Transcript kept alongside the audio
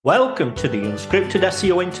Welcome to the Unscripted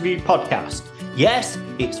SEO Interview Podcast. Yes,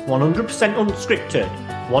 it's 100% unscripted,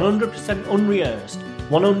 100% unrehearsed,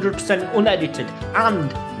 100% unedited, and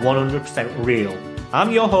 100% real.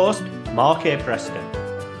 I'm your host, Mark A. Preston.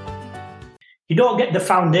 You don't get the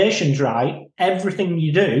foundations right, everything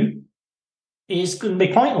you do is going to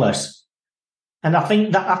be pointless. And I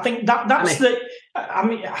think that's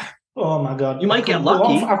oh my God. You might get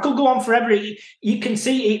lucky. I could go on forever. You can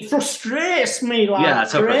see it frustrates me like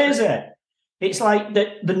crazy. It's like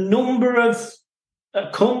the number of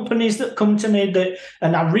companies that come to me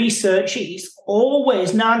and I research it, it's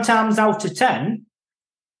always 9 times out of 10,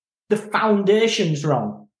 the foundation's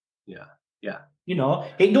wrong. Yeah. You know,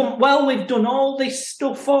 we've done all this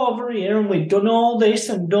stuff over here and we've done all this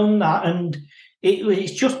and done that, and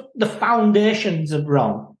it's just the foundations are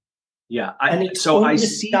wrong. Yeah, I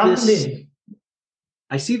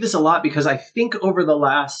see this a lot because I think over the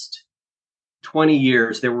last 20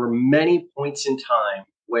 years there were many points in time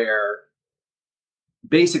where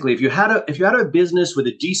basically if you had a business with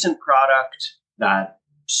a decent product that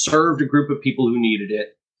served a group of people who needed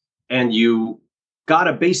it, and you got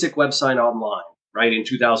a basic website online, right, in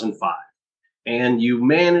 2005, and you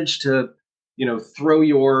managed to throw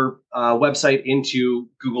your website into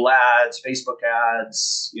Google ads, Facebook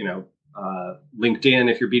ads,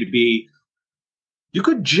 LinkedIn if you're B2B, you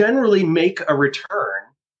could generally make a return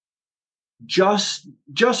just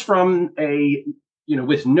from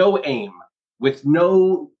with no aim, with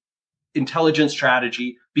no intelligent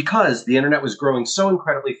strategy, because the internet was growing so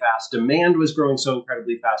incredibly fast, demand was growing so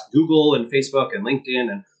incredibly fast. Google and Facebook and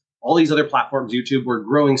LinkedIn and all these other platforms, YouTube, were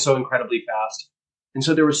growing so incredibly fast. And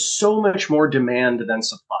so there was so much more demand than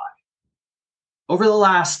supply. Over the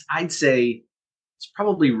last, I'd say, it's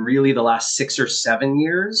probably really the last 6 or 7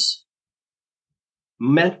 years,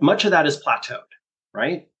 much of that is plateaued,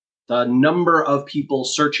 right? The number of people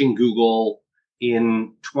searching Google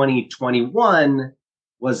in 2021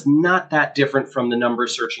 was not that different from the number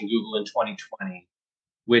searching Google in 2020,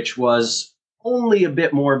 which was only a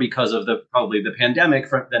bit more because of probably the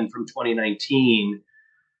pandemic than from 2019,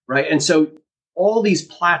 right? And so all these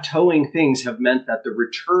plateauing things have meant that the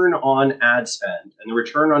return on ad spend and the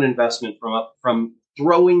return on investment from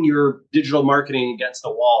throwing your digital marketing against the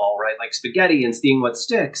wall, right, like spaghetti and seeing what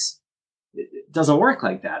sticks, it doesn't work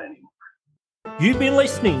like that anymore. You've been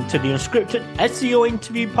listening to the Unscripted SEO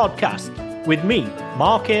Interview Podcast with me,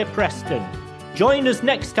 Mark A. Preston. Join us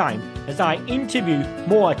next time as I interview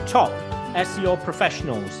more top SEO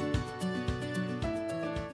professionals.